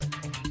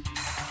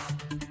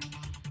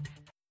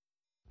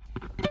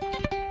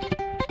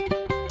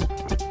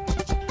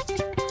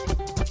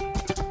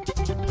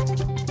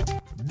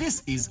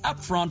This is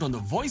Upfront on the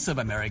Voice of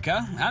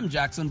America. I'm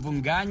Jackson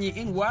Vunganyi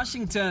in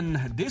Washington.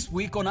 This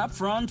week on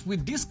Upfront, we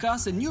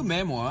discuss a new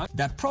memoir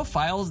that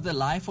profiles the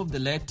life of the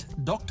late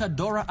Dr.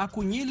 Dora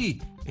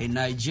Akunyili, a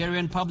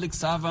Nigerian public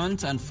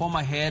servant and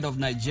former head of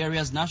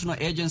Nigeria's National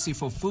Agency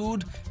for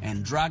Food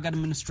and Drug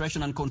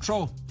Administration and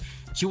Control.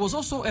 She was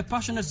also a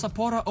passionate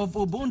supporter of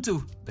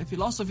Ubuntu, the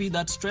philosophy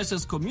that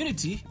stresses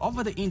community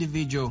over the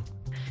individual.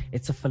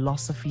 It's a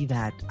philosophy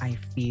that I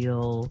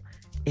feel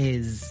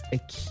is a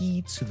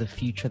key to the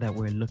future that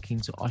we're looking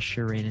to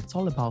usher in. It's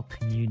all about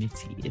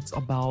community. It's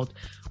about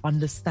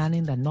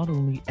understanding that not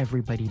only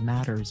everybody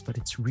matters, but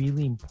it's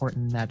really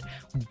important that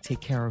we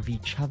take care of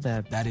each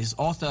other. That is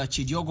author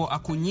Chidiogo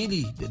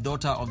Akunyili, the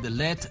daughter of the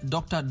late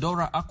Dr.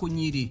 Dora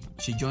Akunyili.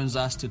 She joins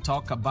us to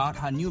talk about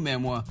her new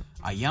memoir,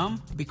 I Am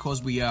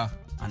Because We Are,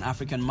 an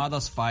African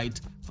mother's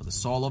fight for the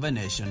soul of a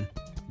nation.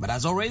 But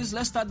as always,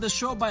 let's start the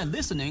show by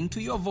listening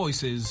to your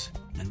voices.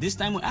 And this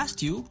time we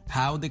asked you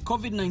how the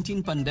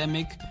COVID-19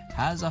 pandemic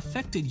has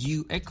affected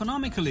you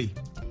economically.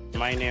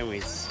 My name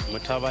is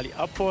Mutabali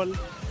Apol,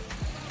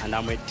 and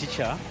I'm a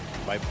teacher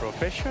by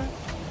profession.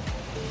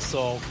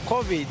 So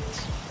COVID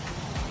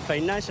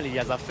financially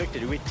has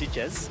affected we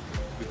teachers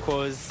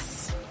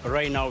because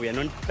right now we are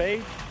not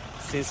paid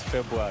since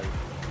February.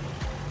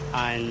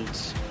 And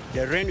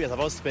the rent, we are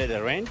supposed to pay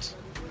the rent,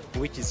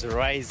 which is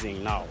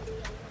rising now.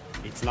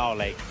 It's now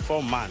like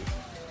 4 months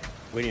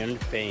when you're not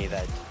paying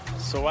that.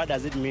 So what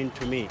does it mean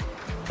to me?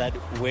 That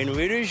when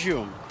we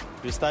resume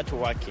to start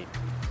working,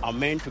 I'm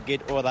meant to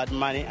get all that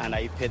money and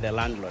I pay the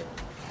landlord.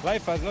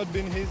 Life has not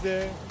been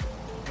easy.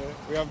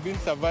 We have been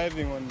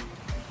surviving on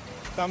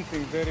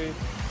something very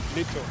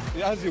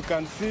little. As you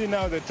can see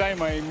now, the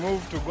time I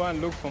move to go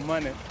and look for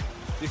money,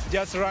 it's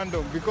just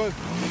random because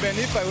even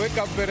if I wake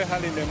up very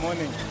early in the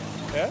morning,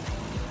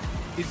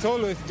 it's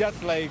always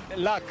just like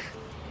luck.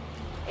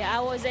 I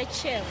was a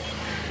chef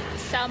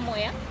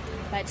somewhere,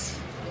 but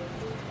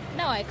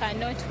now I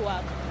cannot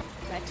work.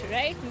 But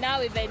right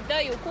now, even though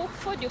you cook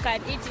food, you can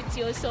eat it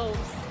yourselves.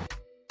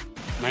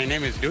 My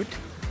name is Dude.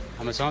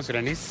 I'm a South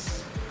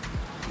Sudanese.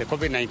 The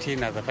COVID-19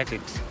 has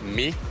affected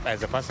me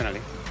as a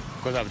personally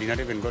because I did not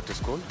even go to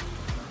school.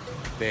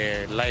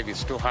 The life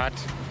is too hard,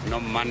 no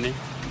money.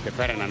 The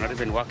parents are not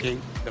even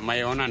working.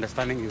 My own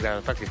understanding is that it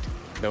affected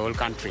the whole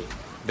country,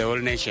 the whole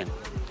nation,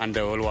 and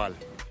the whole world.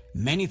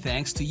 Many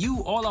thanks to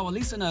you, all our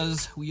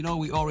listeners. We know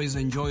we always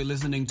enjoy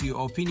listening to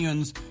your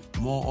opinions,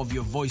 more of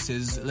your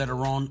voices later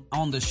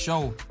on the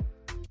show.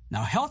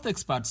 Now, health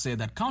experts say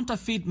that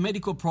counterfeit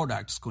medical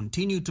products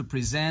continue to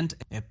present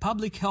a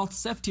public health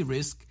safety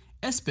risk,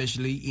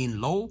 especially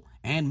in low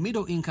and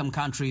middle-income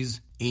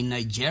countries. In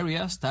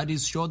Nigeria,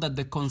 studies show that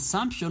the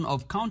consumption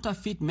of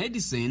counterfeit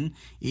medicine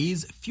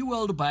is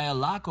fueled by a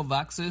lack of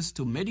access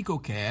to medical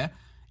care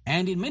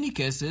and, in many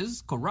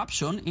cases,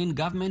 corruption in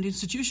government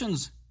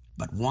institutions.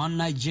 But one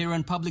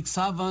Nigerian public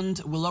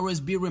servant will always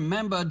be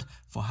remembered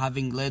for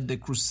having led the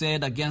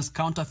crusade against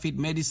counterfeit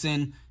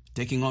medicine,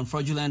 taking on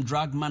fraudulent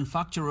drug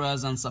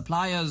manufacturers and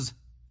suppliers.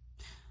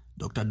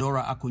 Dr.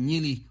 Dora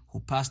Akunyili, who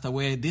passed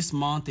away this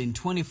month in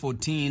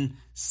 2014,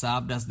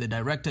 served as the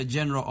Director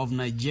General of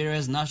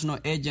Nigeria's National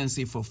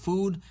Agency for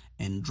Food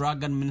and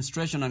Drug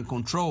Administration and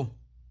Control.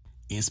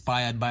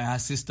 Inspired by her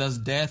sister's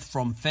death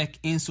from fake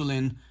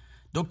insulin,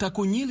 Dr.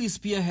 Akunyili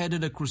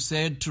spearheaded a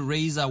crusade to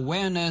raise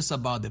awareness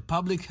about the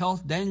public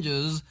health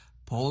dangers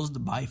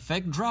posed by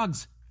fake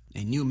drugs.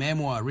 A new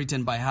memoir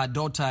written by her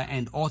daughter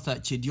and author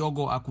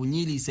Chidiogo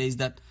Akunyili says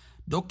that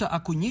Dr.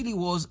 Akunyili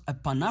was a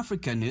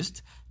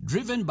Pan-Africanist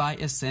driven by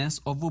a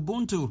sense of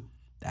Ubuntu.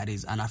 That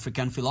is an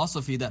African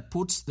philosophy that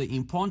puts the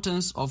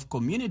importance of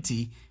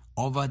community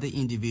over the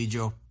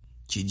individual.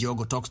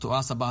 Chidiogo talks to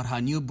us about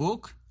her new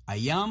book, I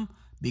Am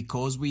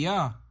Because We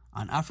Are,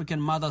 an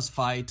African mother's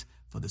fight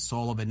for the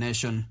soul of a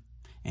nation.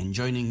 And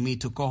joining me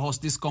to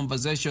co-host this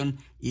conversation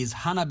is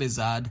Hannah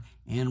Bezad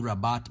in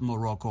Rabat,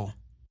 Morocco.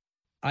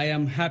 I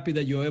am happy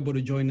that you're able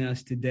to join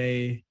us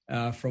today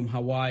from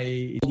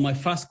Hawaii. My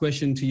first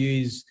question to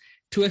you is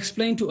to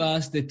explain to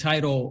us the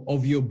title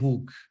of your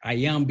book, I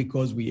Am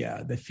Because We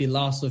Are, the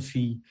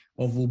philosophy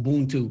of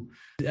Ubuntu.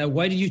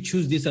 Why did you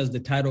choose this as the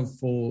title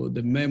for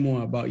the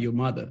memoir about your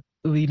mother?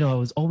 I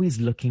was always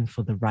looking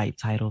for the right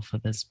title for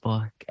this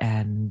book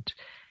and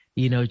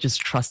just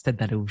trusted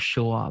that it would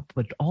show up.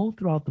 But all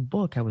throughout the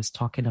book, I was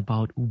talking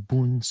about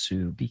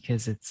Ubuntu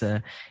because it's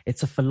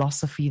a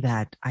philosophy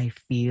that I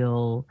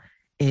feel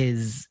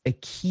is a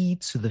key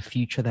to the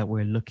future that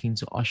we're looking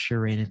to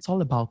usher in. It's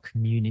all about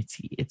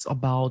community. It's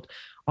about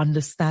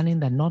understanding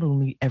that not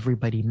only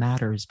everybody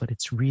matters, but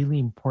it's really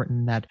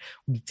important that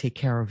we take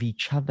care of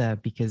each other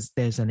because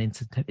there's an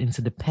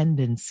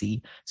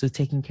interdependency. So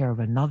taking care of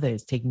another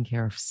is taking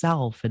care of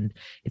self. And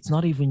it's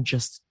not even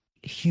just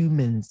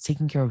humans,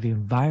 taking care of the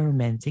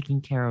environment, taking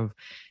care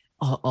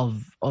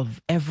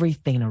of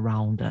everything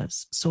around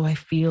us. So I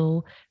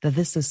feel that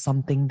this is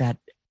something that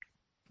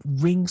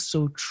rings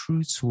so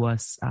true to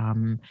us,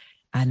 and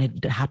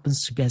it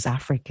happens to be as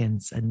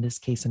Africans in this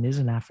case, and is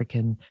an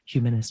African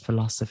humanist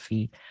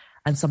philosophy.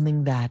 and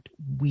something that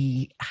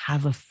we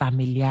have a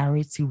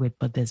familiarity with,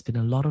 but there's been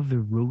a lot of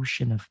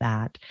erosion of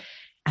that.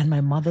 And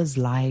my mother's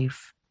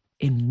life,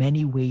 in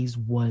many ways,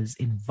 was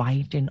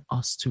inviting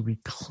us to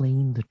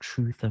reclaim the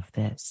truth of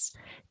this,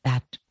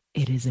 that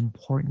it is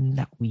important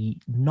that we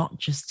not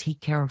just take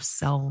care of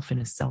self in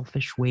a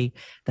selfish way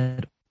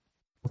that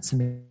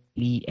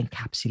ultimately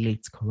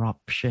encapsulates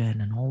corruption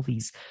and all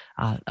these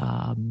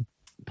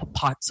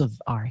parts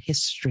of our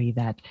history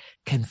that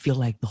can feel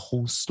like the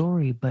whole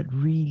story, but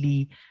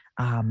really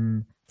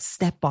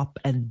step up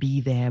and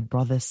be their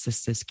brothers,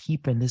 sisters,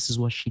 keeper. And this is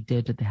what she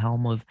did at the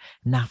helm of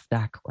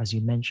NAFDAC, as you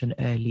mentioned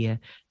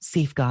earlier,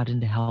 safeguarding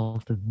the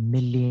health of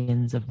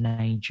millions of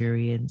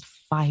Nigerians,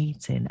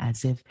 fighting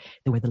as if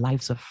they were the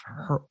lives of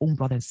her own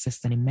brother and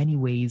sister. And in many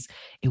ways,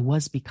 it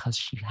was because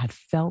she had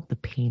felt the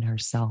pain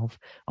herself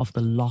of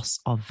the loss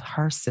of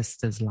her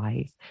sister's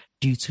life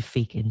due to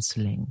fake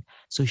insulin.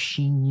 So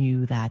she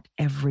knew that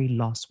every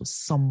loss was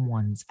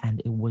someone's and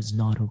it was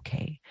not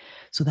okay.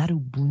 So that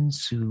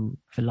Ubuntu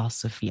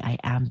philosophy, I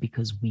am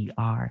because we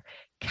are,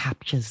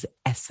 captures the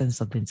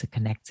essence of the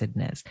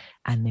interconnectedness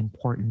and the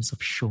importance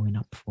of showing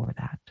up for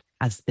that,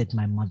 as did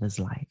my mother's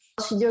life.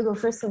 Chidiogo,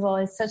 first of all,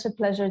 it's such a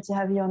pleasure to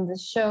have you on the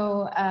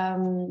show.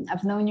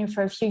 I've known you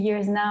for a few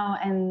years now,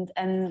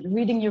 and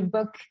reading your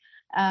book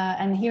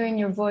and hearing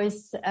your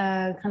voice,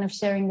 kind of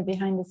sharing the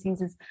behind the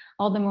scenes, is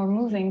all the more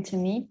moving to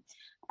me.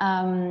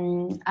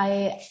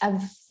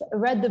 I've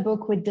read the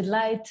book with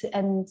delight,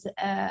 and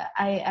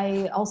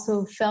I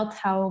also felt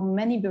how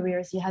many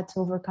barriers you had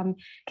to overcome.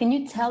 Can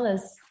you tell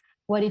us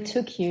what it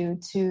took you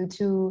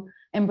to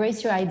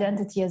embrace your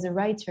identity as a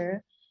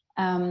writer,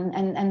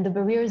 and the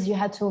barriers you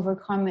had to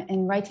overcome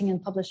in writing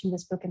and publishing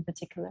this book in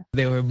particular?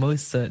 There were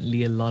most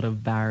certainly a lot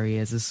of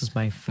barriers. This was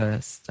my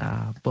first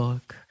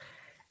book.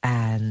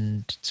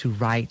 And to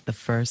write the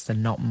first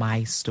and not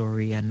my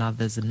story and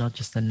others, and not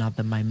just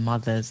another, my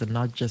mother's, and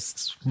not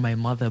just my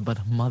mother,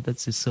 but mother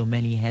to so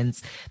many,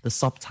 hence the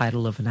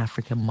subtitle of An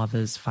African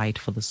Mother's Fight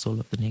for the Soul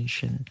of the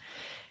Nation.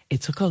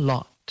 It took a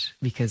lot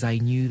because I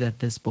knew that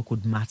this book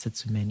would matter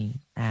to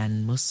many.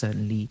 And most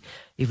certainly,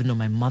 even though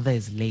my mother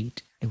is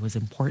late, it was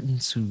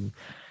important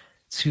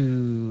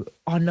to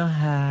honor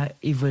her,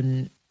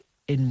 even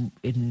in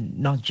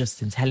not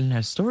just in telling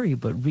her story,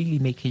 but really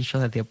making sure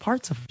that there are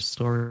parts of her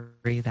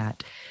story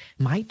that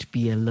might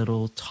be a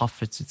little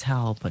tougher to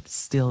tell, but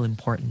still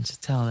important to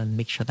tell, and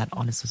make sure that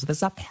honestly. So there's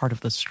that part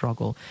of the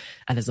struggle,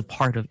 and there's a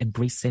part of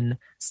embracing,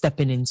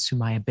 stepping into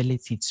my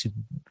ability to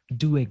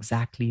do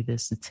exactly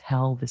this, to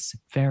tell this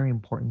very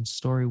important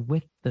story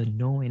with the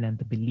knowing and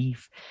the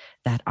belief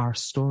that our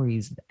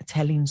stories,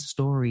 telling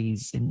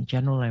stories in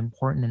general, are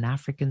important, and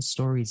African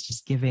stories,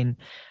 just giving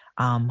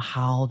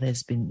how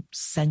there's been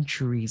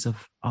centuries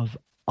of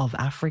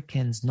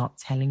Africans not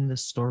telling the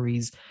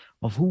stories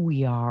of who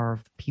we are,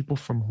 of the people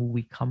from who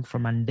we come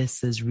from. And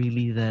this is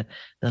really the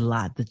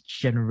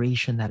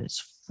generation that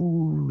is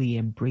fully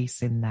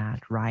embracing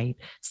that, right?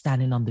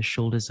 Standing on the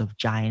shoulders of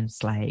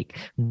giants like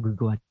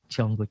Ngugi wa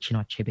Thiong'o,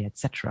 Chinua Achebe,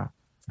 etc.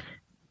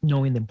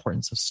 Knowing the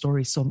importance of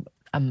stories. So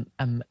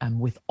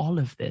with all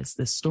of this,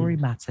 the story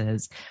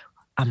matters.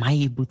 Am I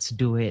able to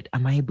do it?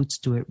 Am I able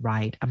to do it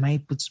right? Am I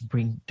able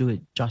to do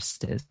it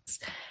justice?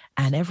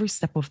 And every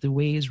step of the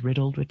way is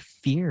riddled with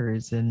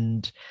fears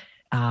and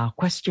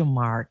question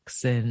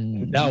marks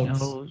and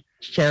doubts.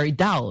 Sharing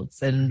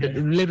doubts.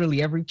 And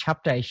literally every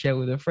chapter I share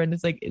with a friend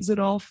is like, is it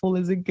awful?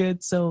 Is it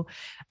good? So,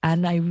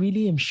 and I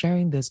really am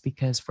sharing this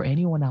because for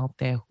anyone out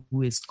there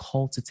who is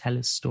called to tell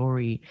a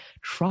story,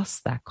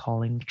 trust that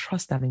calling,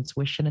 trust that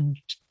intuition, and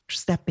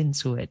step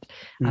into it.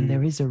 And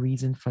there is a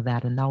reason for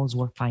that. And that was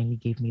what finally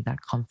gave me that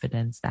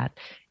confidence that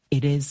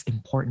it is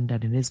important,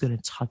 that it is going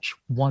to touch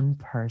one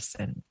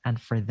person.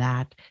 And for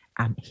that,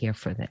 I'm here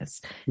for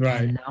this.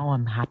 Right. And now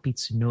I'm happy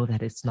to know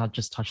that it's not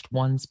just touched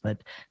once,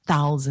 but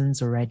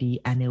thousands already,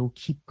 and it will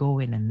keep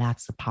going. And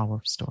that's the power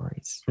of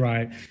stories.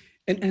 Right.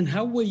 And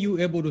how were you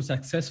able to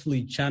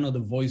successfully channel the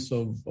voice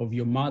of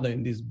your mother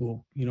in this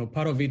book? You know,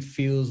 part of it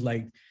feels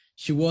like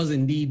she was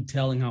indeed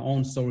telling her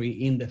own story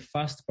in the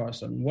first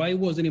person. Why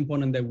was it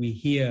important that we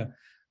hear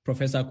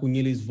Professor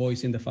Akunyili's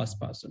voice in the first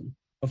person?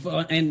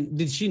 And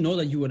did she know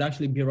that you would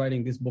actually be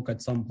writing this book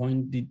at some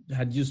point?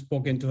 Had you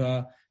spoken to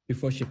her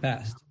before she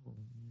passed?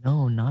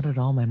 No, not at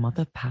all. My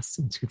mother passed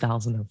in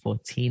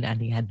 2014,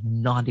 and it had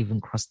not even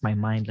crossed my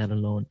mind, let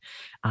alone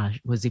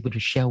was able to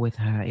share with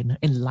her.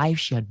 In life,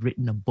 she had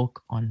written a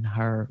book on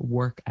her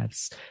work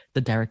as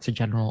the Director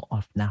General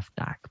of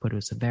NAFDAC, but it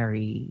was a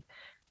very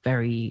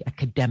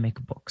academic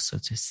book, so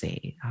to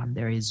say.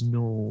 There is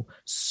no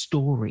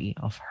story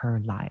of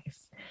her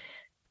life.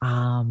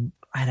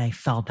 And I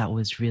felt that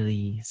was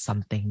really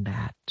something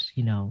that,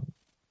 you know,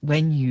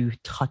 when you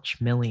touch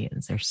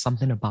millions, there's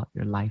something about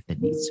your life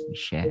that needs to be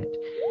shared.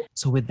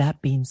 So with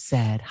that being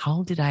said,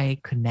 how did I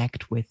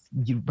connect with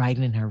you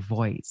writing in her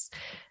voice?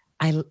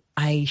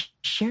 I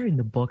share in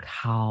the book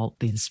how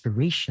the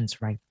inspiration to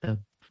write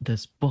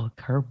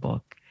her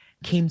book,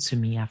 came to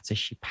me after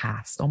she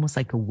passed, almost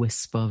like a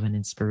whisper of an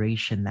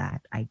inspiration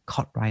that I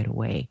caught right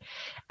away.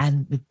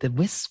 And the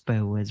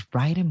whisper was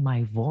right in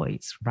my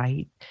voice,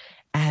 right?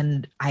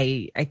 And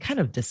I kind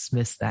of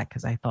dismissed that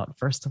because I thought,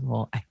 first of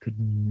all, I could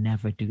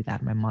never do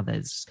that. My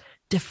mother's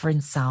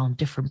different sound,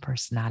 different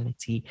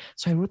personality.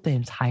 So I wrote the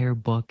entire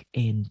book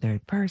in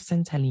third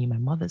person, telling you my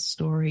mother's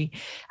story.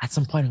 At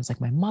some point, it was like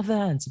my mother,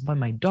 and at some point,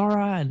 my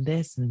Dora, and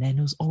this. And then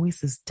it was always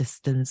this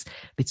distance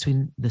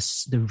between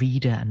the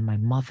reader and my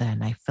mother.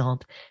 And I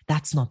felt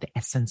that's not the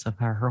essence of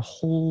her. Her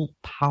whole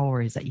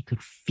power is that you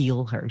could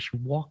feel her. She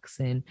walks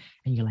in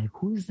and you're like,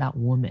 who is that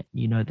woman?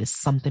 You know, there's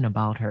something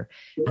about her.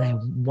 And I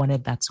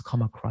wanted that to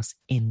come across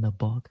in the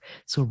book.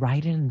 So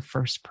writing in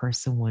first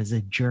person was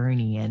a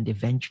journey. And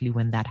eventually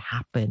when that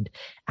happened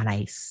and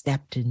I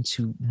stepped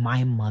into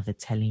my mother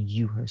telling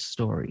you her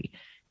story,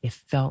 it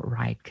felt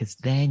right, because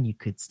then you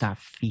could start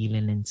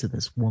feeling into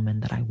this woman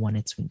that I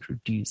wanted to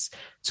introduce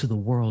to the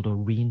world, or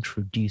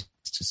reintroduce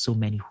to so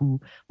many who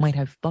might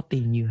have thought they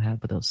knew her,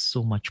 but there was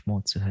so much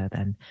more to her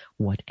than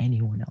what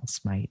anyone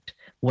else might,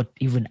 what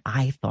even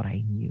I thought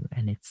I knew.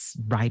 And it's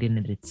writing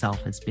it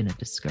itself has been a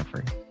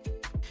discovery.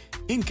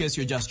 In case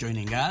you're just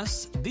joining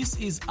us, this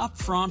is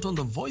Upfront on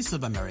the Voice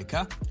of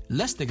America.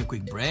 Let's take a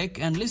quick break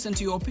and listen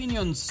to your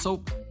opinions.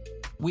 So,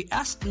 we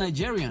asked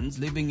Nigerians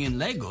living in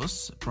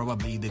Lagos,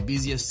 probably the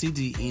busiest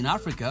city in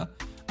Africa,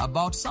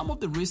 about some of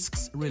the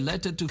risks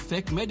related to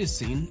fake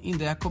medicine in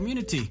their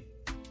community.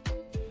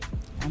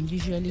 I'm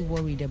usually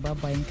worried about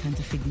buying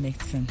counterfeit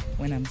medicine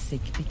when I'm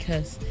sick,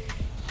 because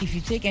if you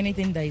take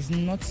anything that is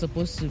not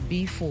supposed to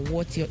be for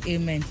what your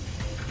ailment,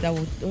 that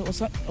would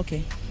also,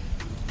 okay,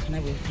 can I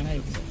wait?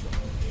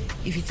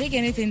 If you take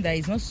anything that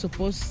is not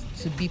supposed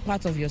to be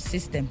part of your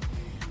system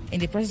in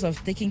the process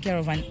of taking care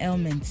of an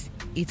ailment,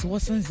 it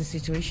worsens the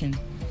situation.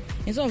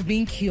 Instead of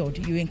being cured,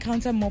 you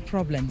encounter more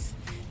problems.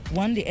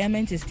 One, the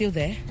ailment is still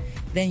there,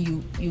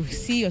 then you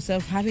see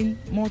yourself having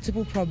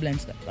multiple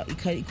problems. It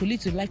could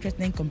lead to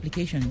life-threatening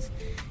complications,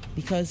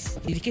 because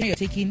the medication you're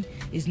taking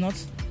is not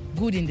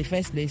good in the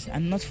first place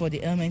and not for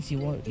the ailments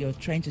you're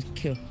trying to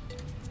cure.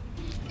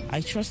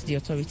 I trust the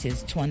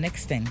authorities to an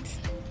extent,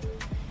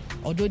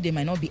 although they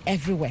might not be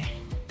everywhere.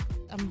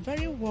 I'm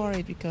very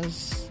worried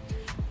because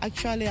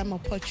actually I'm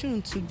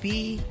opportune to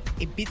be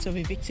a bit of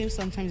a victim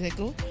some time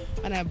ago,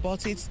 and I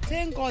bought it.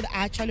 Thank God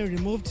I actually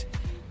removed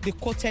the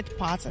coated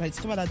part and I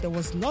discovered that there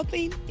was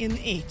nothing in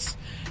it.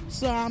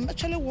 So I'm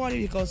actually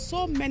worried because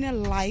so many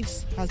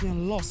lives has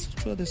been lost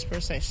through this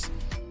process.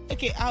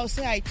 Okay, I'll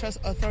say I trust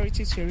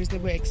authorities to a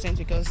reasonable extent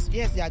because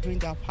yes, they are doing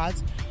their part,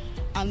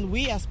 and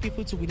we as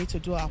people too, we need to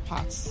do our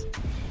parts.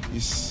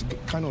 It's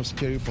kind of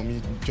scary for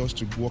me just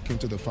to walk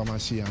into the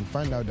pharmacy and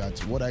find out that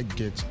what I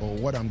get or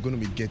what I'm going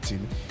to be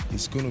getting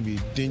is going to be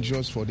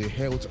dangerous for the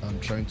health I'm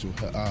trying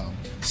to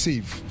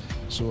save.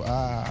 So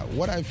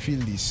what I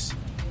feel is,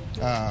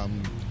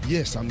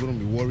 yes, I'm going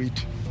to be worried.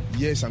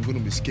 Yes, I'm going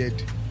to be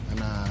scared.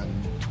 And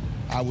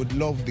I would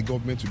love the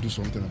government to do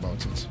something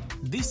about it.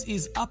 This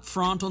is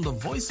Upfront on the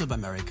Voice of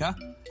America.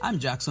 I'm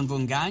Jackson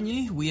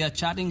Vonganyi. We are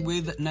chatting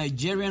with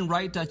Nigerian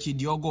writer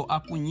Chidiogo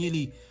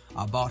Akunyili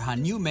about her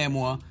new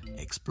memoir,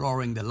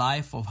 exploring the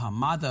life of her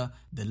mother,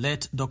 the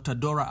late Dr.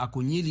 Dora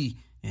Akunyili,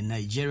 a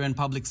Nigerian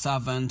public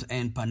servant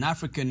and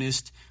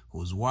Pan-Africanist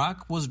whose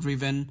work was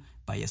driven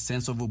by a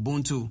sense of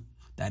Ubuntu,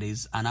 that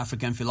is, an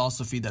African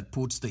philosophy that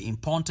puts the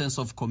importance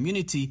of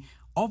community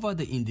over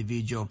the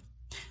individual.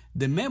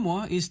 The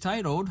memoir is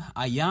titled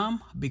I Am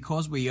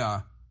Because We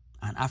Are,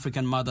 an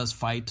African mother's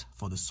fight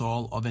for the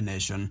soul of a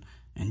nation.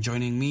 And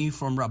joining me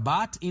from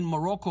Rabat in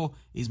Morocco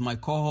is my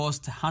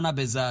co-host Hannah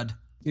Bezad.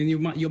 And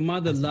your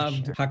mother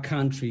loved her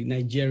country,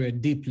 Nigeria,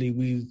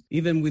 deeply,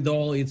 even with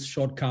all its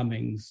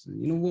shortcomings.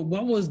 You know,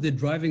 what was the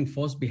driving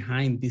force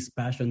behind this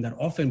passion that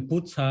often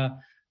puts her?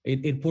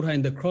 It put her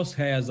in the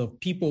crosshairs of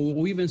people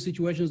or even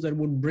situations that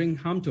would bring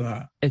harm to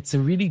her? It's a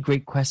really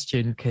great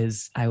question,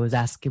 because I was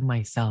asking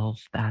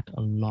myself that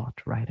a lot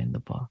right in the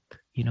book.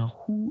 You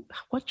know,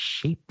 what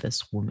shaped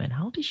this woman?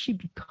 How did she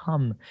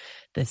become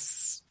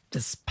this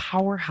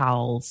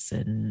powerhouse,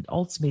 and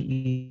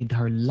ultimately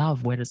her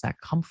love, where does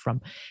that come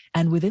from?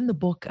 And within the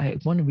book, I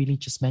want to really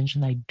just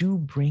mention, I do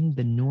bring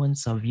the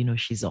nuance of, you know,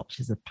 she's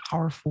a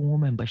powerful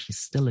woman, but she's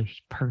still a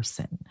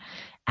person.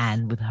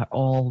 And with her,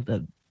 all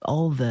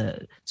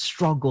the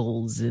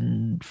struggles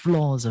and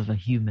flaws of a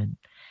human.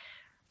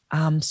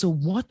 So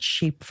what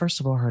shaped, first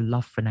of all, her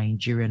love for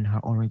Nigeria and her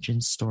origin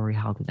story?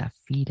 How did that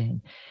feed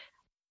in?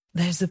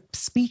 There's a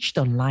speech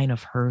online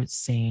of her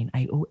saying,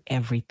 I owe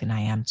everything I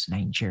am to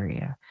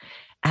Nigeria.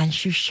 And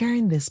she's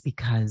sharing this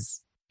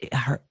because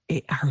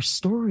her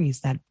story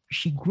is that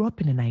she grew up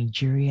in a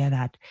Nigeria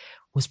that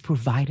was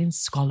providing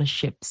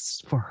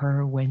scholarships for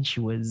her when she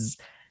was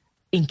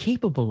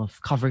incapable of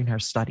covering her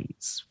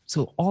studies.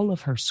 So all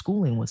of her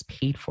schooling was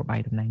paid for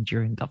by the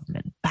Nigerian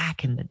government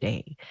back in the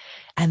day.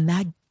 And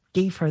that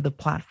gave her the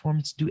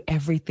platform to do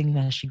everything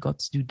that she got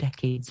to do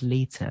decades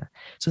later.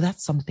 So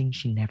that's something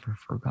she never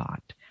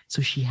forgot.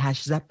 So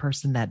she's that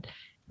person that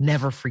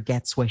never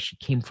forgets where she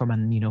came from,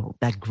 and,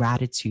 that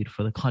gratitude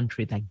for the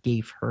country that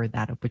gave her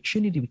that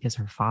opportunity, because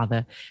her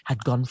father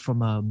had gone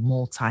from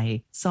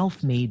a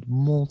self-made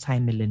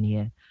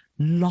multi-millionaire,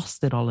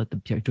 lost it all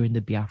during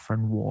the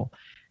Biafran War.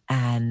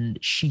 And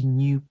she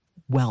knew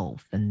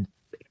wealth and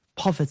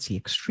poverty,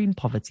 extreme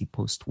poverty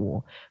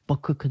post-war,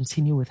 but could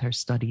continue with her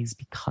studies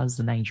because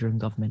the Nigerian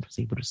government was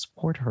able to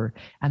support her.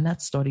 And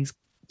that studies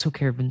took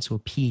her into a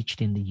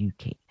PhD in the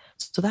UK.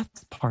 So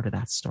that's part of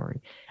that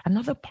story.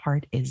 Another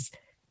part is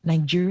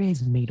Nigeria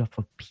is made up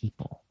of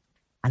people.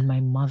 And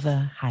my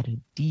mother had a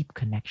deep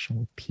connection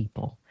with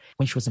people.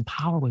 When she was in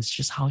power, was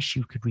just how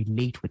she could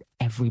relate with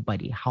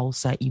everybody.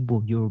 Hausa,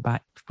 Igbo,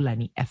 Yoruba,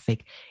 Fulani,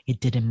 Efik, it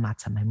didn't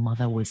matter. My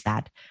mother was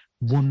that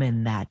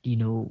woman that,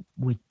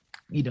 would,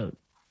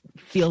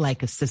 feel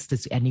like a sister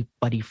to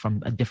anybody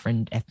from a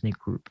different ethnic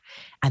group.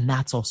 And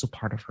that's also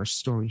part of her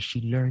story.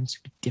 She learns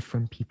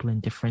different people in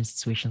different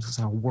situations, because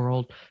our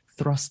world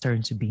thrust her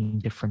into being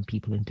different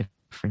people in different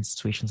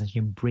situations, and she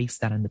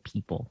embraced that in the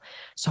people.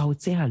 So I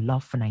would say her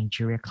love for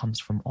Nigeria comes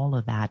from all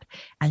of that.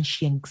 And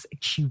she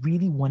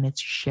really wanted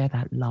to share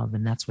that love.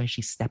 And that's when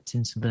she stepped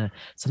into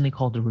something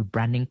called the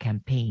rebranding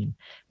campaign,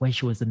 when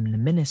she was in the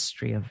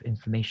Ministry of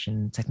Information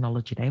and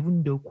Technology, that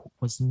even though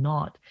was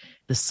not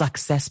the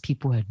success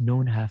people had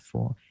known her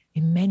for,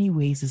 in many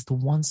ways is the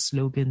one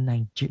slogan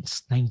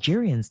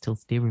Nigerians till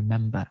today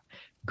remember: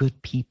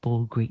 good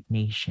people, great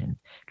nation.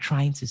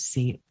 Trying to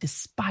say,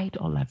 despite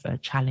all of our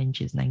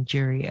challenges,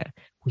 Nigeria,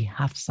 we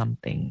have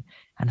something,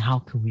 and how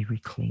can we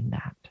reclaim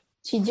that?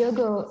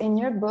 Chidiogo, in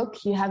your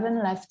book, you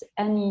haven't left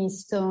any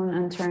stone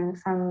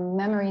unturned, from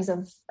memories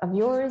of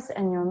yours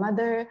and your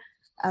mother,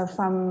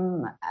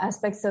 from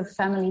aspects of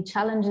family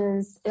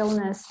challenges,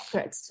 illness,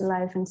 threats to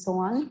life, and so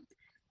on.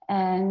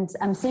 And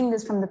I'm seeing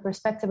this from the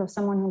perspective of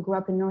someone who grew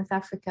up in North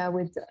Africa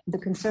with the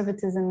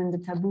conservatism and the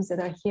taboos that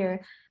are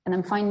here. And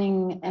I'm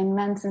finding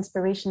immense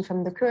inspiration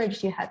from the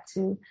courage you had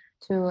to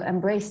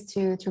embrace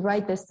to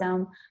write this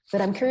down.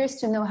 But I'm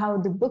curious to know how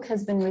the book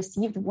has been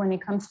received when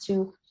it comes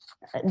to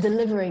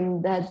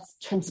delivering that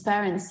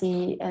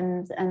transparency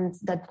and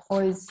that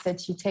poise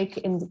that you take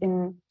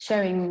in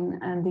sharing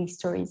these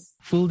stories.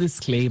 Full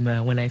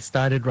disclaimer, when I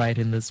started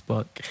writing this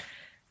book,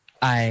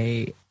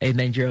 in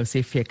Nigeria would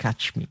say, fear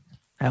catch me.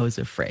 I was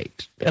afraid.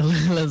 There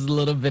was a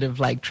little bit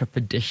of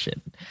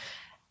trepidation.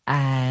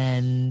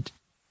 And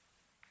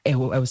I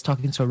was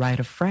talking to a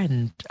writer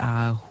friend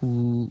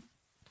who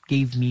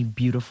gave me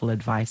beautiful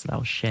advice that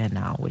I'll share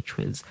now, which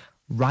was,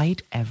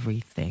 write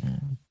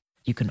everything.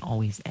 You can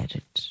always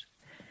edit.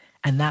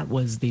 And that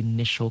was the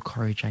initial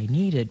courage I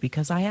needed,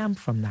 because I am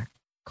from that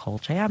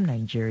culture. I am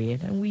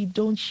Nigerian, and we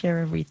don't share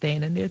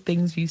everything. And there are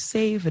things you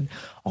save and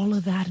all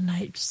of that. And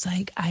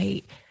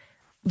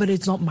but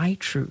it's not my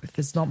truth.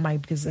 It's not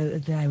because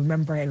I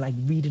remember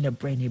reading a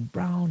Brené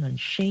Brown on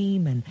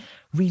shame, and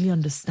really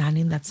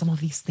understanding that some of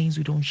these things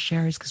we don't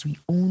share is because we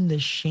own the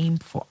shame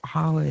for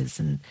ours,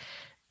 and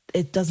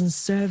it doesn't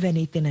serve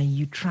anything, and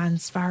you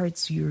transfer it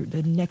to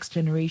the next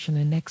generation,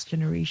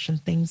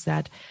 things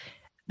that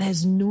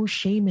there's no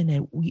shame in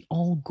it. We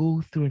all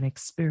go through and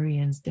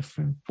experience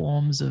different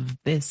forms of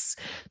this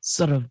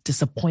sort of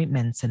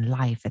disappointments in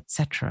life,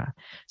 etc.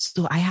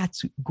 So I had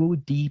to go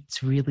deep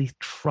to really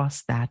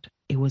trust that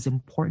it was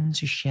important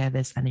to share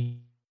this, and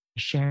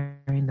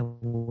sharing there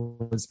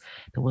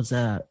was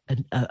a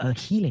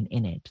healing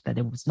in it, that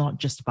it was not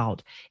just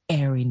about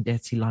airing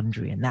dirty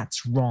laundry, and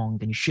that's wrong,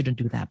 and you shouldn't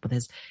do that, but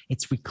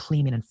it's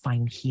reclaiming and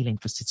finding healing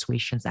for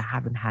situations that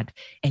haven't had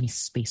any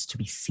space to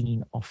be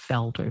seen or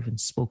felt or even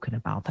spoken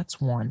about.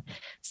 That's one.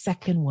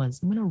 Second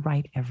was, I'm going to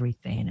write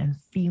everything and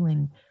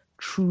feeling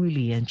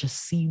truly, and just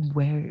see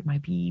where it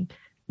might be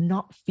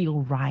not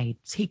feel right.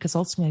 Because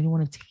ultimately I don't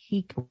want to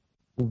take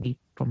away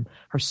from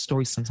her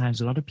story. Sometimes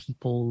a lot of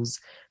people's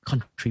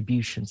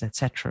contributions,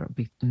 etc.,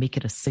 we make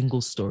it a single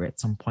story at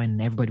some point,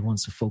 and everybody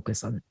wants to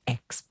focus on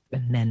X,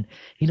 and then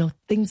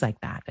things like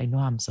that. I know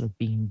I'm sort of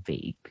being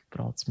vague,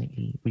 but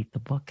ultimately read the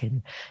book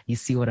and you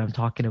see what I'm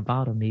talking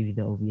about, or maybe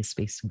there will be a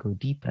space to go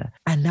deeper.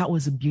 And that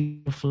was a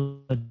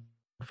beautiful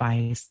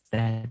advice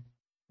that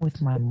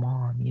with my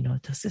mom,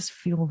 does this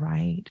feel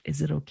right?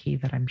 Is it okay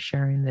that I'm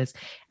sharing this?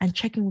 And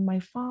checking with my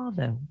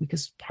father,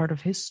 because part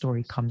of his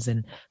story comes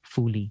in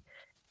fully.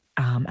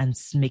 And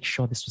make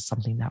sure this was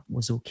something that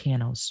was okay.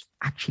 And I was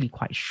actually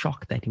quite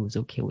shocked that he was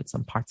okay with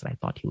some parts that I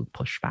thought he would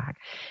push back.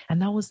 And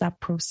that was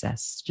that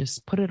process.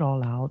 Just put it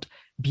all out,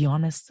 be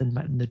honest in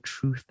the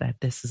truth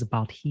that this is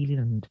about healing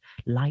and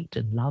light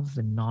and love,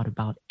 and not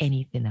about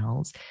anything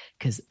else,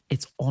 because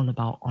it's all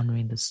about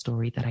honoring the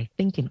story that I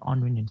think in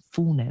honoring in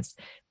fullness,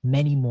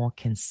 many more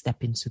can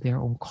step into their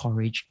own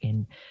courage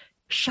in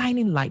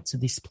shining light to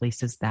these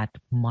places that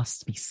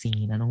must be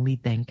seen. And only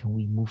then can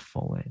we move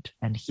forward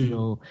and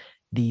heal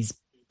these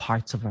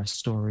parts of our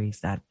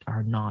stories that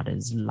are not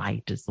as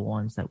light as the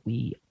ones that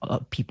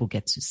people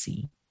get to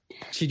see.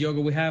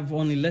 Chidiogo, we have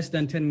only less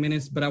than 10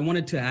 minutes, but I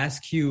wanted to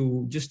ask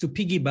you, just to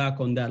piggyback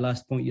on that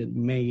last point you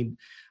made,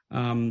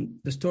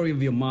 the story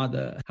of your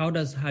mother. How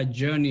does her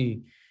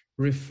journey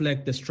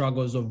reflect the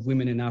struggles of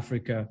women in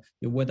Africa,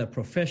 whether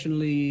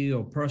professionally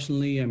or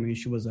personally. I mean,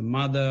 she was a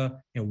mother,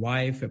 a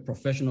wife, a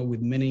professional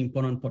with many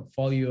important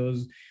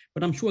portfolios.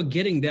 But I'm sure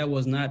getting there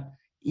was not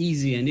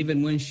easy. And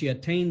even when she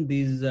attained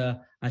these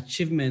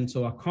achievements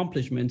or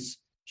accomplishments,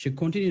 she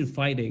continued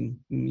fighting.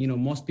 You know,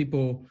 most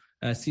people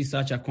see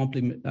such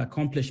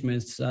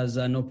accomplishments as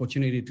an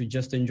opportunity to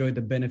just enjoy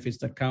the benefits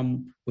that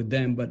come with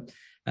them. But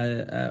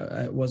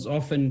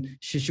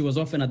she was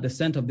often at the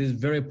center of these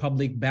very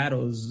public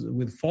battles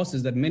with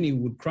forces that many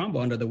would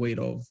crumble under the weight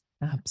of.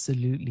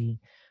 Absolutely.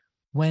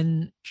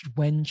 When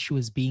she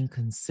was being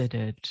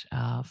considered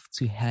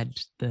to head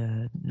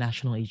the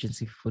National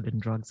Agency for Food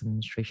and Drugs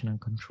Administration and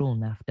Control,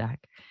 NAFDAC,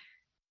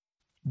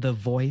 the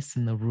voice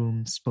in the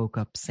room spoke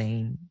up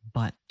saying,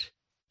 but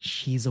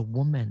she's a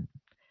woman.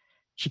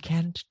 She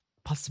can't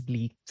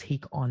possibly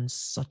take on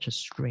such a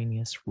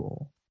strenuous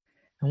role.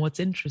 And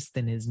what's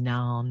interesting is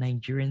now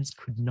Nigerians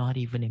could not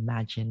even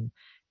imagine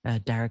a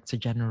Director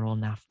General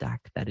NAFDAC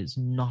that is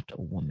not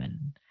a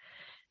woman.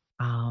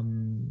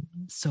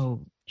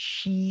 So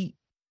she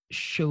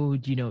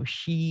showed,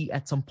 she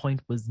at some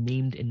point was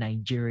named in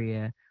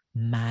Nigeria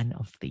Man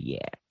of the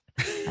Year.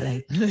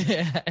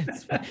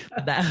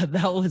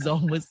 That was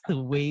almost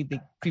the way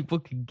that people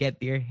could get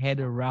their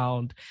head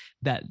around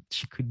that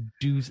she could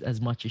do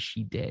as much as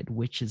she did,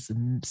 which is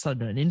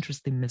sort of an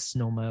interesting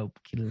misnomer.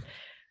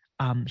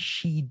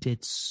 She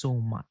did so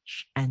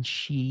much, and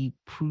she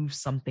proved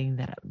something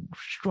that I'm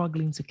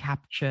struggling to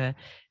capture,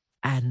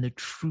 and the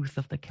truth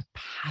of the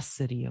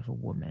capacity of a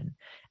woman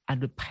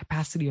and the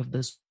capacity of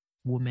this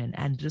woman.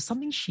 And there's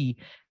something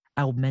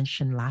I'll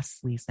mention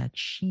lastly is that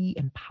she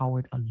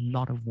empowered a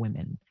lot of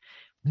women,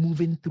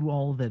 moving through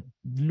all the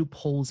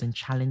loopholes and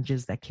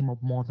challenges that came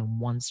up more than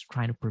once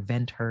trying to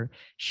prevent her.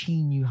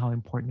 She knew how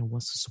important it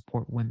was to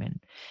support women.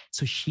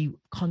 So she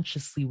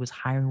consciously was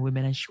hiring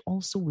women. And she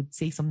also would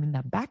say something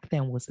that back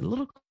then was a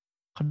little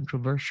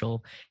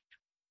controversial,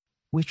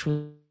 which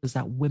was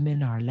that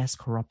women are less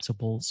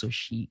corruptible. So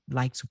she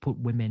liked to put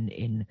women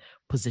in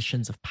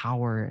positions of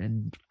power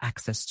and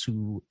access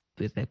to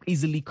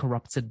easily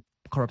corruptible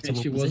and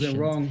she wasn't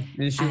wrong.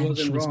 And she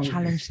was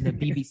challenged in the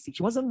BBC.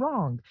 She wasn't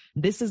wrong.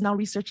 This is now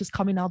research is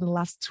coming out in the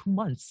last 2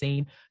 months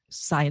saying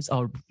science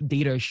or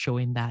data is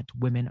showing that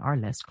women are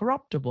less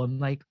corruptible. I'm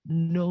like,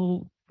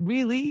 no,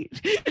 really?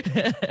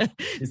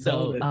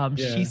 So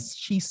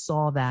she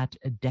saw that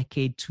a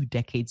decade, 2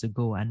 decades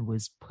ago, and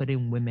was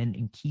putting women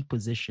in key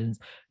positions,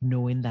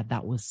 knowing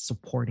that was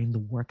supporting the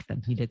work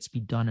that needed to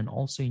be done, and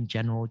also in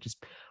general,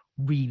 just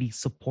really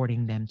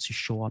supporting them to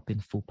show up in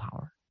full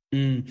power.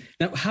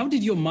 Now, how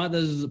did your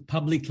mother's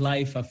public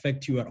life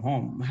affect you at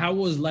home? How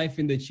was life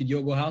in the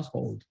Chidiogo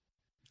household?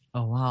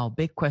 Oh, wow.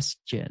 Big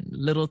question.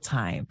 Little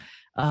time.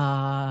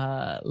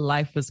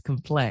 Life was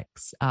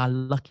complex.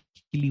 Luckily,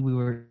 we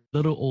were a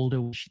little older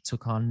when she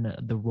took on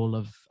the role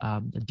of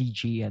the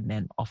DG, and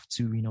then off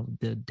to,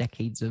 the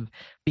decades of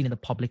being in the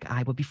public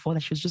eye. But before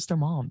that, she was just her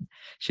mom.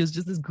 She was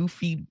just this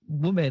goofy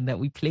woman that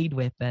we played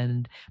with.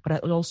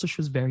 But also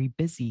she was very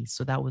busy.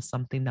 So that was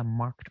something that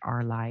marked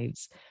our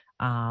lives.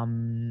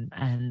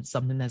 And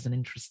something that's an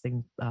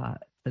interesting,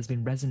 that's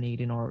been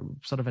resonating, or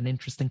sort of an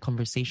interesting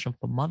conversation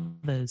for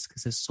mothers,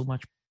 because there's so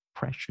much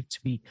pressure to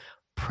be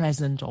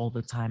present all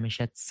the time. And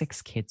she had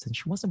 6 kids and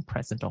she wasn't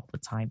present all the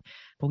time,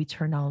 but we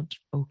turned out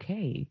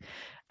okay.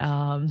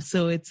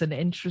 So there's an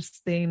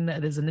interesting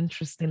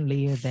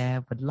layer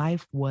there, but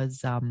life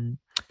was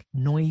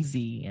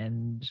noisy,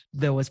 and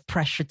there was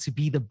pressure to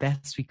be the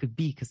best we could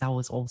be, because that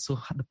was also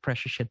the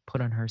pressure she had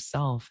put on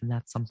herself. And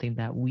that's something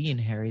that we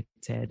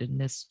inherited. And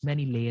there's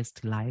many layers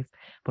to life,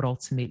 but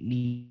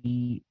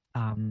ultimately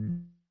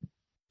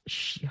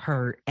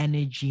her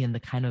energy and the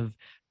kind of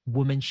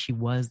woman she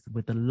was,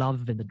 with the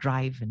love and the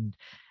drive and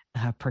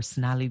her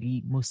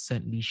personality, most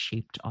certainly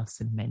shaped us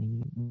in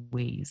many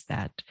ways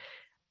that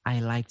I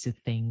like to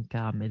think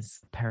is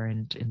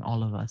apparent in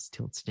all of us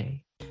till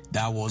today.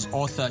 That was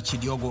author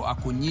Chidiogo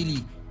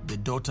Akunyili, the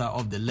daughter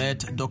of the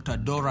late Dr.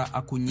 Dora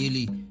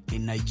Akunyili, a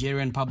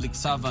Nigerian public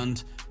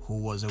servant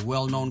who was a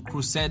well-known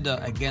crusader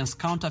against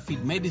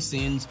counterfeit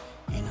medicines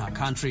in her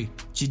country.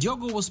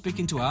 Chidiogo was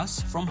speaking to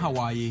us from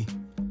Hawaii.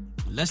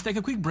 Let's take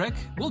a quick break.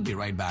 We'll be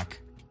right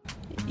back.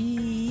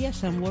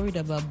 Yes, I'm worried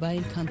about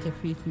buying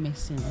counterfeit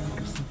medicine.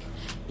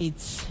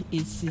 It's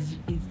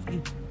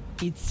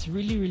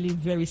really, really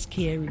very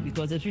scary,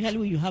 because especially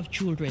when you have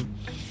children,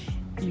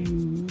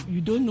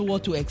 you don't know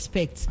what to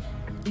expect.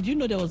 Did you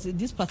know there was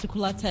this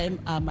particular time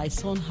my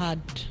son had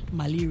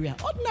malaria,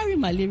 ordinary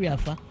malaria.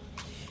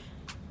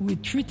 We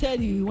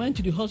treated, he went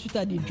to the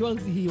hospital,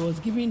 he was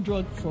giving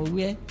drugs for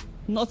where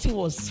nothing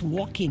was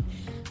working.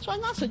 So I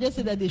now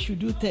suggested that they should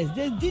do tests.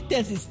 They did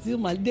tests, it's still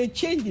they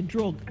changed the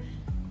drug.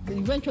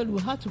 Eventually,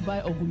 we had to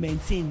buy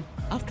Augmentin.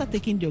 After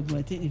taking the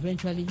Augmentin,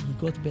 eventually he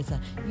got better.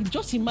 You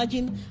just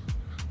imagine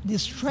the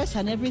stress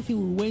and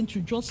everything we went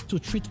through just to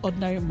treat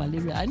ordinary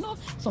malaria. I know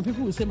some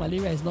people will say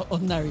malaria is not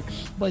ordinary,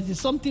 but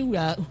it's something we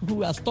are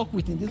stuck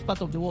with in this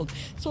part of the world.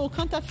 So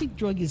counterfeit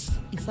drug is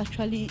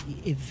actually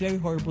a very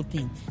horrible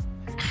thing.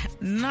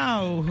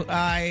 Now,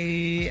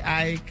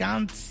 I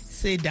can't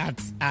say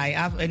that I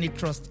have any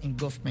trust in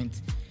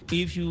government.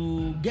 If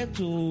you get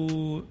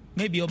to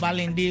maybe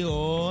Obalende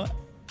or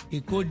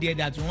a code there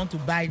that you want to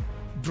buy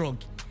drug,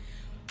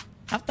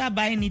 after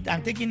buying it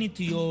and taking it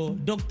to your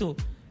doctor,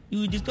 you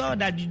will discover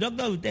that the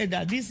doctor will tell you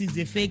that this is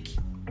a fake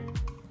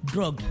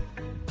drug.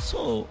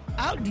 So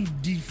how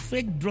did the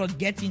fake drug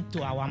get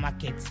into our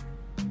market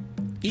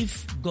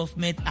if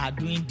government are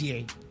doing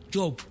their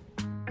job?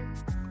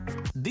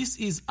 This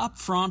is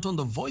Upfront on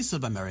the Voice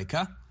of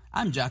America.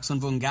 I'm Jackson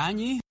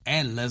Vunganyi,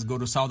 and let's go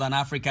to Southern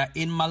Africa.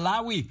 In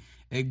Malawi,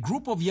 a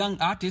group of young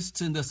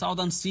artists in the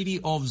southern city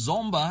of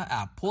Zomba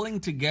are pulling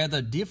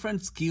together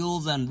different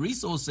skills and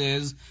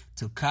resources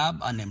to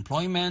curb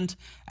unemployment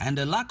and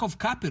a lack of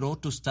capital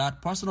to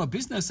start personal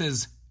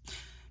businesses.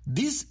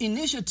 This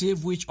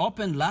initiative, which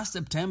opened last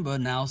September,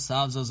 now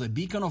serves as a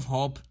beacon of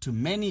hope to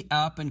many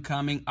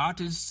up-and-coming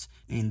artists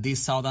in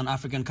this southern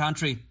African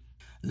country.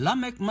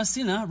 Lamek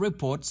Masina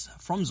reports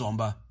from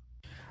Zomba.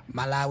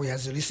 Malawi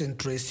has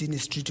recently seen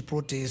street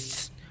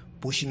protests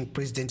pushing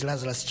President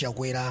Lazarus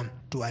Chakwera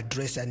to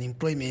address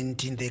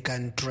unemployment in the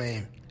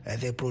country.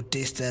 The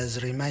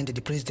protesters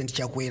reminded President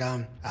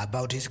Chakwera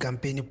about his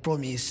campaign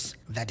promise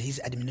that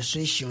his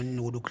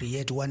administration would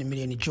create 1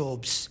 million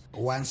jobs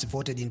once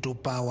voted into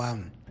power.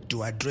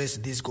 To address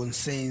these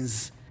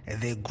concerns,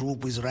 the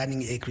group is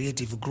running a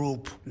creative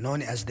group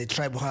known as the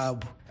Tribe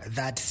Hub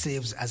that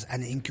serves as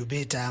an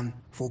incubator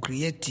for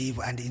creative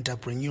and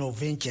entrepreneurial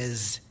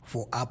ventures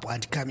for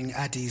up-and-coming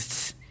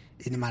artists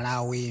in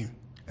Malawi.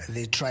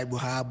 The Tribe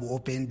Hub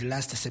opened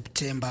last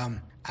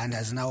September and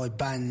has now a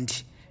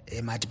band,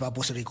 a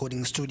multi-purpose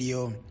recording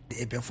studio,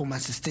 a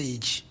performance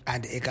stage,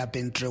 and a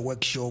carpentry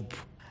workshop.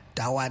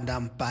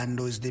 Tawanda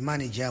Mpando is the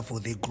manager for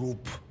the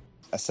group.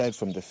 Aside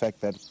from the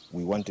fact that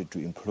we wanted to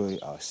employ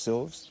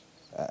ourselves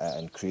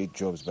and create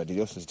jobs, but it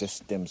also just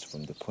stems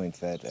from the point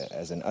that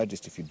as an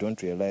artist, if you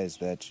don't realize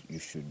that you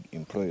should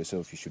employ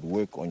yourself, you should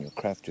work on your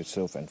craft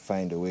yourself and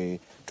find a way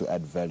to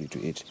add value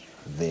to it,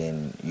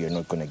 then you're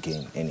not going to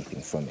gain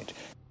anything from it.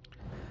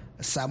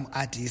 Some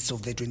artists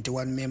of the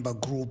 21-member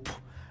group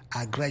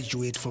are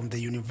graduates from the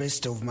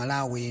University of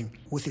Malawi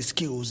with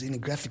skills in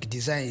graphic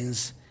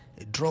designs,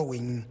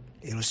 drawing,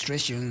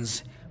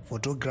 illustrations,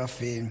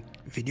 photography,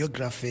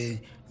 videography,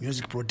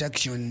 music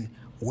production,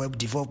 web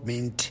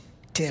development,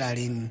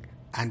 tailoring,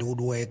 and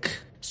woodwork.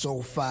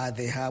 So far,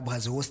 the hub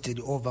has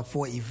hosted over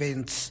 4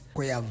 events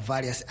where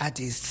various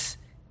artists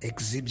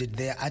exhibited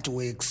their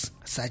artworks,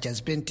 such as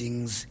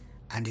paintings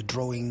and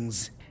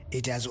drawings.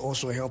 It has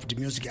also helped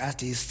music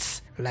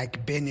artists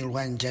like Benny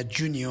Rwanja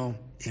Jr.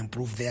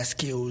 improve their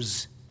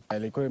skills. I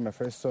recorded my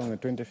first song in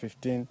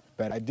 2015,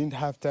 but I didn't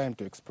have time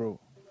to explore.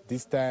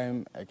 This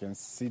time, I can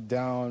sit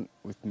down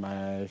with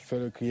my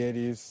fellow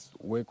creatives,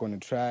 work on the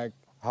track.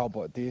 How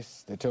about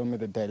this? They tell me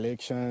the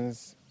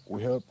directions.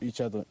 We help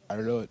each other a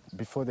lot.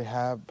 Before the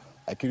hub,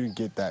 I couldn't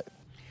get that.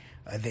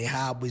 The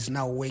hub is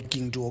now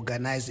working to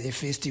organize a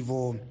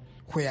festival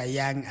where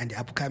young and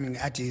upcoming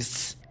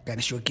artists can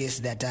showcase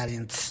their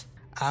talents.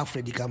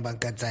 Alfred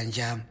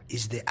Kambankadzanja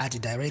is the art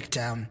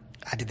director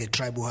at the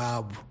Tribal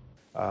Hub.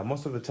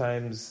 Most of the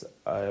times,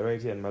 right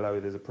here in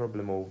Malawi, there's a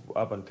problem of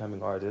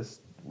up-and-coming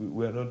artists.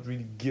 We're not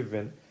really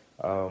given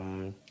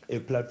a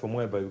platform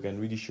whereby we can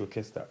really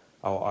showcase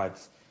our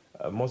arts.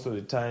 Most of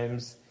the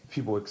times,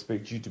 people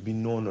expect you to be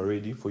known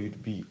already for you to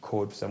be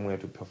called somewhere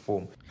to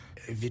perform.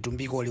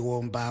 Vitumbiko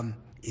Liwomba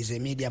is a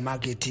media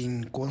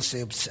marketing,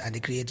 concepts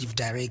and creative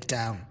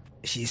director.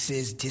 She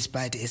says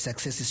despite a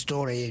success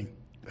story,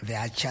 there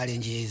are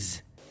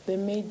challenges. The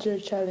major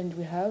challenge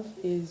we have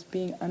is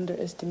being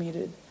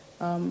underestimated.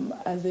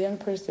 As a young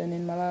person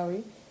in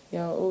Malawi,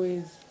 you're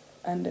always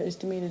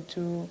underestimated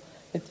to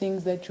the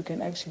things that you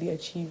can actually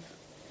achieve.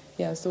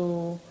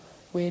 So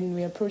when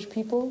we approach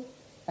people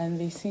and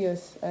they see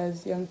us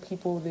as young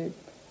people, they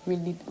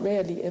really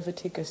rarely ever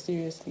take us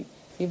seriously,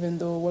 even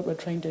though what we're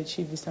trying to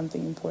achieve is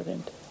something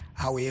important.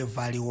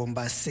 However,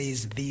 Liwomba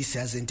says this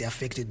hasn't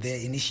affected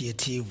their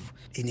initiative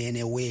in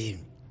any way.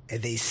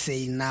 They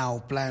say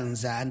now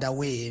plans are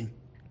underway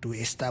to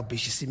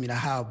establish similar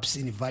hubs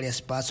in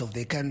various parts of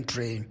the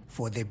country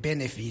for the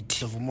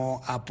benefit of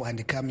more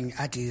up-and-coming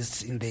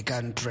artists in the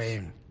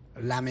country.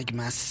 Lamek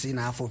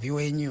Masina for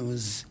VOA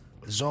News,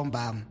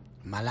 Zomba,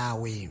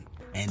 Malawi.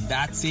 And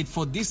that's it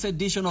for this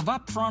edition of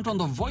Upfront on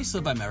the Voice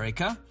of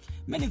America.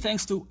 Many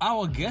thanks to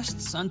our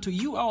guests and to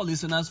you, our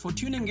listeners, for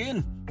tuning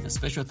in. A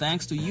special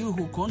thanks to you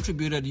who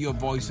contributed your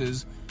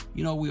voices.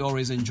 You know, we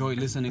always enjoy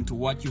listening to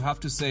what you have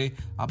to say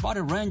about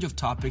a range of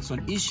topics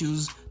on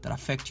issues that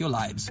affect your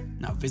lives.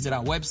 Now visit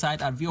our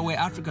website at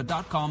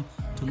voaafrica.com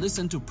to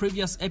listen to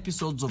previous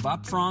episodes of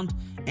Upfront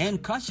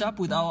and catch up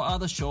with our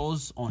other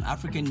shows on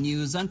African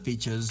news and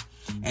features.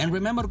 And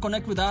remember to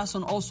connect with us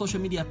on all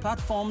social media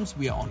platforms.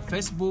 We are on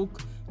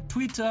Facebook,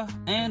 Twitter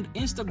and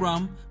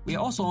Instagram. We are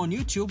also on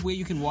YouTube, where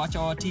you can watch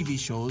our TV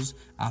shows,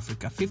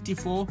 Africa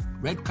 54,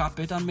 Red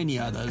Carpet, and many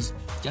others.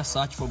 Just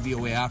search for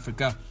VOA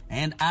Africa.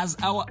 And as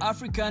our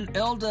African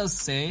elders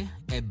say,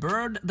 a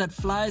bird that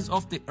flies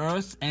off the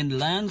earth and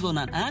lands on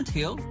an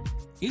anthill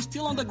is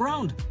still on the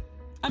ground.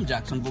 I'm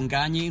Jackson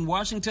Vunganyi in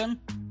Washington.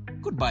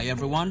 Goodbye,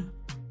 everyone.